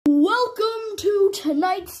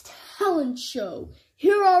tonight's talent show.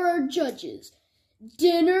 Here are our judges.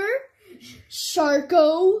 Dinner,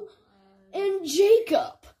 Sharko, and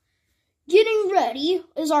Jacob. Getting ready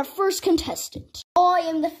is our first contestant. I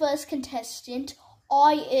am the first contestant.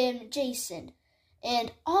 I am Jason.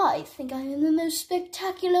 And I think I am the most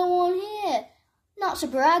spectacular one here. Not to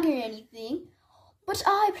brag or anything, but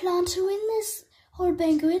I plan to win this whole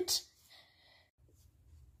banquet.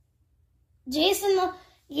 Jason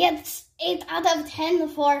gets 8 out of 10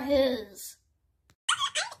 for his.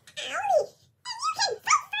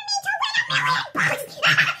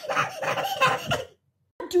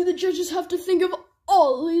 Do the judges have to think of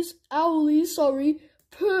Owlie's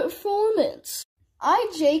performance?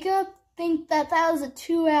 I, Jacob, think that was a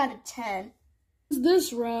 2 out of 10.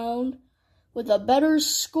 This round with a better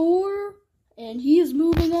score, and he is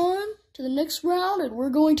moving on to the next round, and we're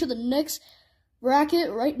going to the next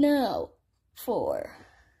bracket right now for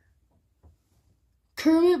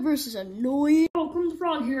Kermit versus Annoying. Kermit the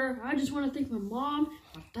Frog here. I just want to thank my mom,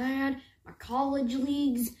 my dad, my college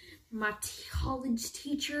leagues, my college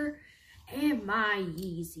teacher, and my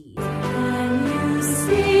Yeezys. Can you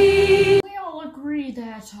see? We all agree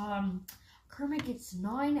that Kermit gets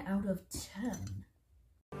 9 out of 10.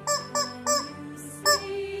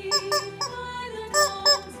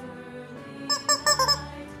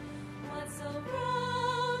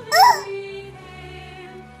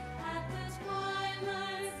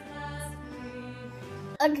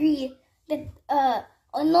 Agree that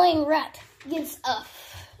Annoying Rat gets a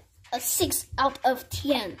 6 out of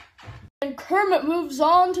 10. And Kermit moves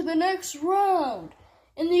on to the next round.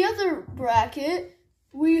 In the other bracket,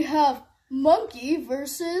 we have Monkey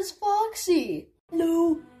versus Foxy.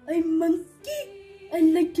 Hello, I'm Monkey.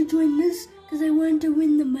 I'd like to join this because I want to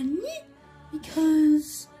win the money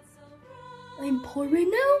because I'm poor right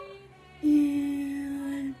now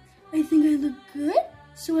and I think I look good.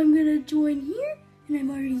 So I'm going to join here, and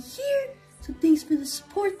I'm already here. So thanks for the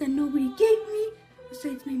support that nobody gave me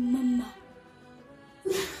besides my mama.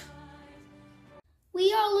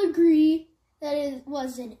 We all agree that it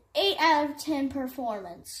was an 8 out of 10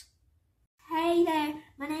 performance. Hey there,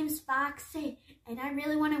 my name's Foxy, and I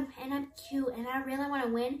really want to, and I'm cute, and I really want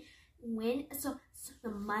to win so the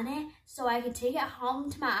money, so I can take it home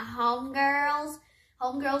to my homegirls,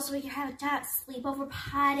 so we can have a giant sleepover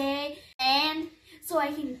party, and so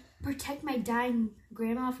I can protect my dying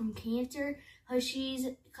grandma from cancer,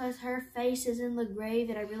 because her face is in the grave,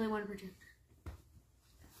 and I really want to protect her.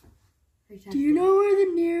 Do you know where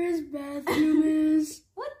the nearest bathroom is?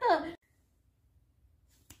 What the?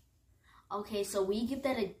 Okay, so we give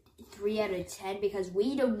that a 3 out of 10 because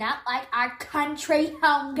we do not like our country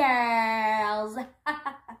homegirls.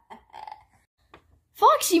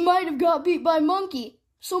 Foxy might have got beat by Monkey,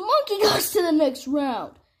 so Monkey goes to the next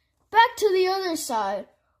round. Back to the other side,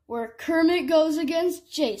 where Kermit goes against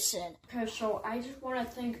Jason. Okay, so I just want to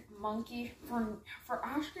thank Monkey for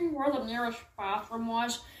asking where the nearest bathroom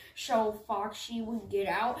was so Foxy would get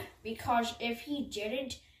out, because if he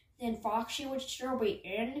didn't, then Foxy would still be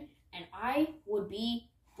in, and I would be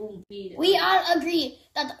beaten. We all agree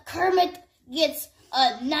that Kermit gets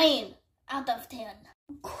a 9 out of 10.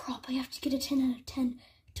 Crap, I have to get a 10 out of 10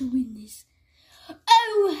 to win this.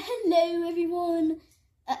 Oh, hello everyone.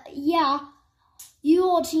 Yeah, you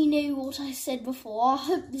already know what I said before. I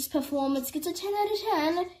hope this performance gets a 10 out of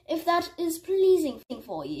 10, if that is pleasing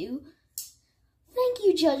for you. Thank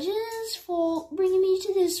you, judges, for bringing me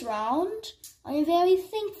to this round. I am very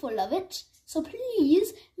thankful of it. So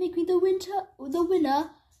please make me the winner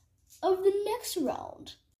of the next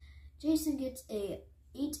round. Jason gets a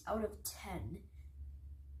 8 out of 10.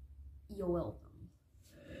 You're welcome.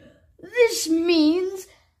 This means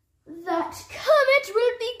that Kermit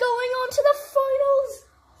will be going on to the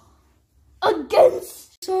finals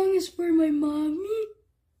against. The song is for my mommy.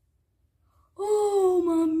 Oh,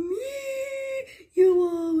 mommy, you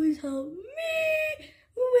always help me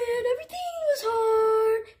when everything was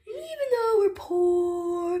hard. And even though we're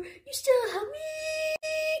poor, you still help me.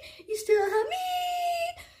 You still help me.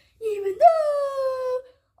 Even though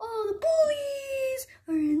all the bullies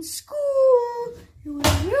are in school and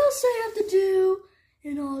whatever else I have to do,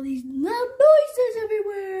 and all these loud noises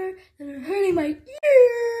everywhere that are hurting my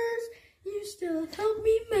ears, you still help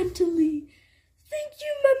me mentally. Thank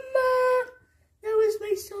you, Mama. That was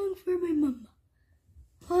my song for my mama.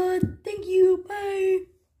 Thank you. Bye.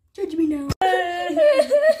 Judge me now.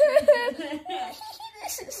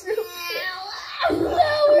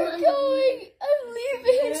 Now we're going. I'm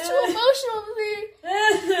leaving. It's too emotional for me.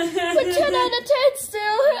 But 10 out of 10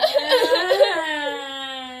 still.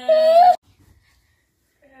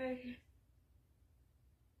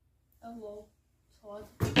 Hello. What?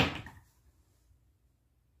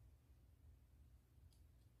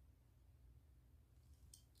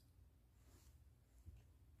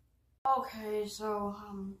 Okay, so,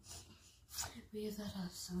 we give that a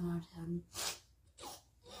 7 out of 10.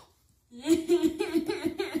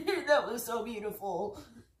 That was so beautiful.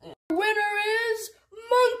 The winner is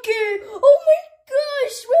Monkey! Oh my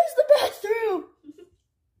gosh, where's the bathroom?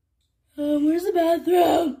 Where's the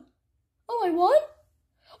bathroom? Oh, I won?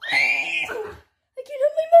 I can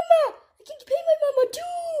help my mama! I can pay my mama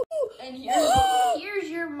too! And here's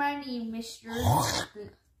your money, mister.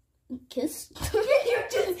 Kiss? Did you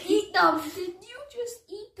just eat them? Did you just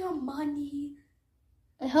eat the money?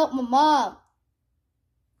 I helped my mom.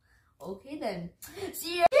 Okay then.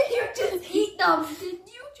 See ya. Did you just eat them? Did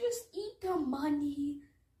you just eat the money?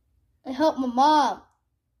 I helped my mom.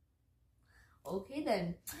 Okay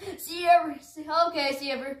then. See you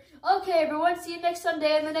Okay, everyone. See you next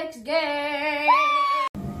Sunday in the next game.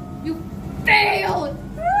 You failed.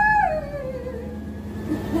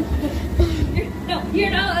 No, you're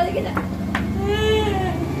not. Look at that.